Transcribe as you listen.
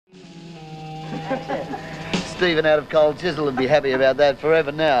Stephen out of Cold Chisel would be happy about that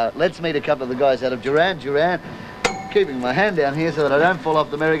forever now. Let's meet a couple of the guys out of Duran Duran. Keeping my hand down here so that I don't fall off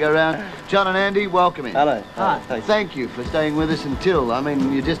the merry-go-round. John and Andy, welcome in. Hello. Hi. Thank you for staying with us until, I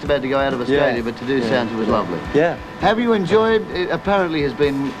mean, you're just about to go out of Australia, but to do sounds it was lovely. Yeah. Have you enjoyed, it apparently has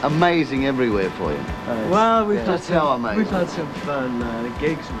been amazing everywhere for you. Well, we've had some fun. The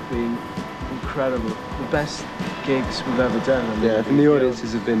gigs have been incredible. The best gigs we've ever done. Yeah, and the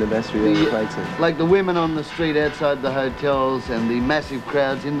audiences have been the best we've ever played to. Like the women on the street outside the hotels and the massive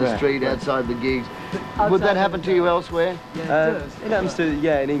crowds in the street outside the gigs. Would that happen to you elsewhere? Yeah, it does. It happens to,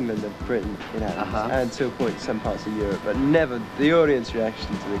 in England and Britain, it happens. And to a point in some parts of Europe, but never, the audience reaction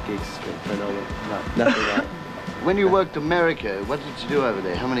to the gigs has been phenomenal. Nothing like it. When you worked America, what did you do over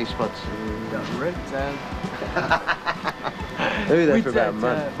there? How many spots? Ripped out. We were there for about a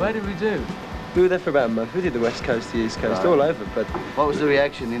month. Where did we do? We were there for about a month. We did the West Coast, the East Coast, all over. But what was the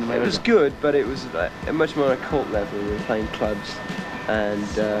reaction in America? It was good, but it was like, much more on a cult level. We were playing clubs, and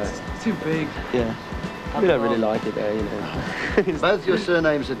it's too big. Yeah, we don't really like it there, you know. Both your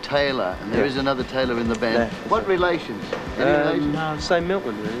surnames are Taylor, and there is another Taylor in the band. Yeah, what relations? Any relations? No, same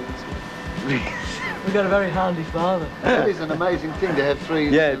Milton, really. We've got a very handy father. It is an amazing thing to have three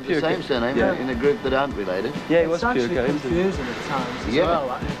of the same surname in a group that aren't related. Yeah, it was pure pure It's actually confusing at times as well,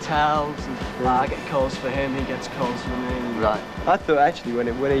 like hotels, and I get calls for him, he gets calls for me. Right. I thought actually when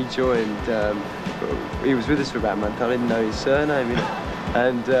he joined, he was with us for about a month, I didn't know his surname, you know.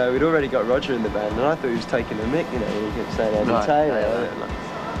 And we'd already got Roger in the band, and I thought he was taking a mick, you know, when he kept saying Andy Taylor.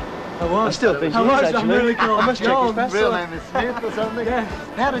 I still think he was, actually. I'm really called I must check his passport. Real name is Smith or something? Yeah.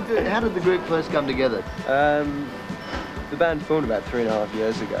 How did the group first come together? The band formed about 3.5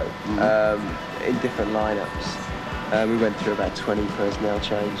 years ago, in different lineups. We went through about 20 personnel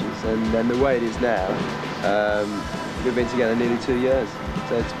changes, and then the way it is now, we've been together nearly 2 years.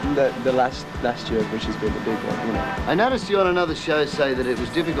 So it's the last year, which has been the big one, you know. I noticed you on another show say that it was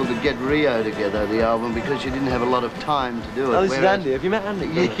difficult to get Rio together, the album, because you didn't have a lot of time to do it. Oh, this is Andy. Have you met Andy?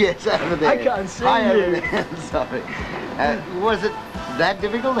 Yes, over there. I can't see you. Sorry. Was it that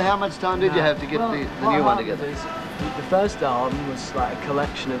difficult? How much time did you have to get the new one together? The first album was like a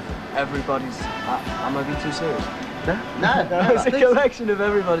collection of everybody's... Am I being too serious? No. It's a collection of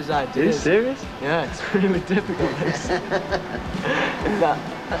everybody's ideas. Are you serious? Yeah, it's really difficult.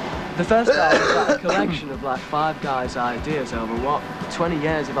 The first album was like a collection of like 5 guys' ideas over 20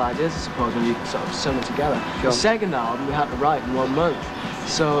 years of ideas, I suppose, when you sort of sum it together. Sure. The second album we had to write in 1 month,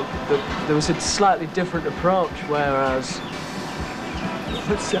 so there was a slightly different approach, whereas...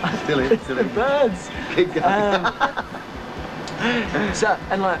 What's that? Still the birds. Keep going.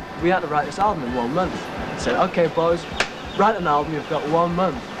 And like, we had to write this album in 1 month. I said, okay boys, write an album, you've got 1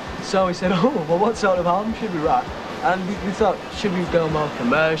 month. So we said, oh, well what sort of album should we write? And we thought, should we go more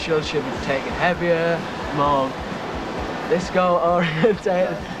commercial, should we take it heavier, more disco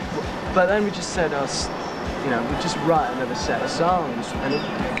orientated? But then we just said, you know, we just write another set of songs, and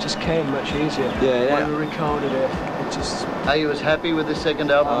it just came much easier. When we recorded it, it just... Are you as happy with the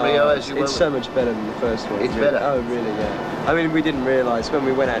second album, Rio, as you were? It's so much better than the first one. It's better? Oh, really, yeah. I mean, we didn't realise, when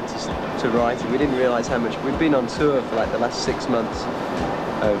we went out to write it, we didn't realise how much... We'd been on tour for like the last 6 months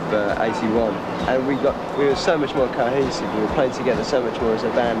of 81, and we were so much more cohesive. We were playing together so much more as a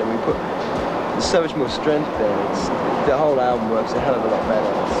band, and there's so much more strength there. The whole album works a hell of a lot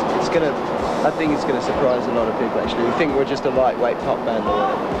better. I think it's gonna surprise a lot of people actually. We think we're just a lightweight pop band or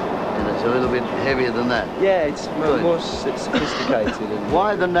whatever. And it's a little bit heavier than that. Yeah, it's more sophisticated. And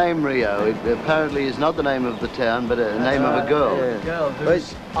why the name Rio? It apparently is not the name of the town, but a name of a girl. A girl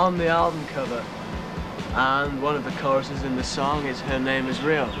who's on the album cover, and one of the choruses in the song is "Her name is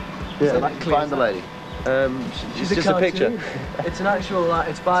Rio." Yeah, so find the lady. She's just a picture. It's an actual,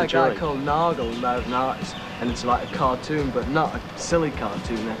 it's by a guy called Nagel, an artist, and it's like a cartoon, but not a silly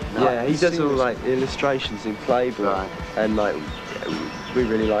cartoon. Yeah, he does all like illustrations in Playboy, and like we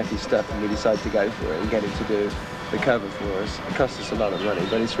really like his stuff, and we decided to go for it and get him to do the cover for us. It cost us a lot of money,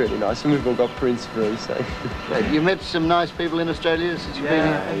 but it's really nice, and we've all got prints free. So you met some nice people in Australia since you've been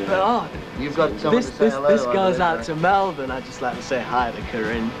here. But, you've got someone to say hello. This goes out to Melbourne. I just like to say hi to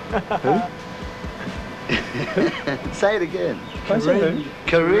Corinne. Who? Say it again.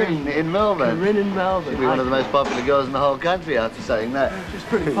 Corinne in Melbourne. Corinne in Melbourne. She'd be one of the most popular girls in the whole country after saying that. She's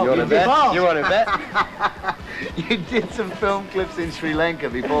pretty popular. You want to bet? You want to bet? You did some film clips in Sri Lanka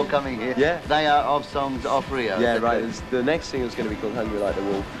before coming here. Yeah. They are of songs off Rio. Yeah, right. The next single is going to be called Hungry Like the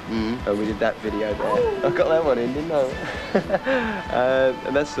Wolf. And we did that video there. I got that one in, didn't I?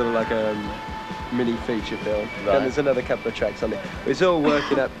 And that's sort of like a mini feature film. Right. And there's another couple of tracks on it. It's all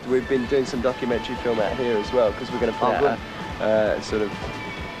working up. We've been doing some documentary film out here as well, because we're going to put out a sort of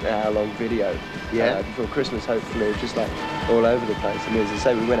hour-long video. Yeah. Before Christmas, hopefully, just like all over the place. I mean, as I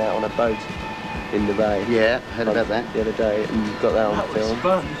say, we went out on a boat in the bay. Yeah, heard about that. The other day, and got that on film.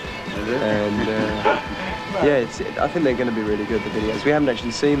 Fun. And yeah, I think they're going to be really good, the videos. We haven't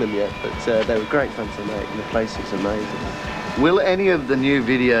actually seen them yet, but they were great fun to make, and the place is amazing. Will any of the new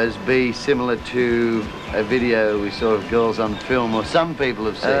videos be similar to a video we saw of girls on film, or some people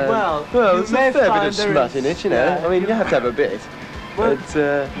have seen? Well, there's a fair bit of there smut in it, you know. yeah, I mean, you have to have a bit. Well, But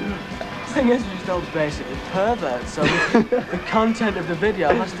the thing is, we're just all basically perverts, so the content of the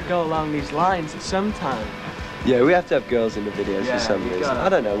video has to go along these lines at some time. yeah, we have to have girls in the videos Yeah, for some you reason. gotta. I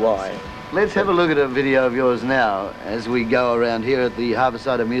don't know why. Let's have a look at a video of yours now as we go around here at the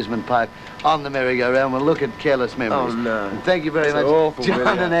Harbourside Amusement Park on the merry-go-round. We'll look at Careless Memories. Oh, no. And thank you very It's much, an awful John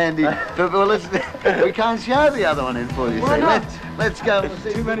video. and Andy. But well, we can't show the other one in for you. Why see. not? Let's go.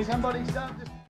 Too many. Somebody start this.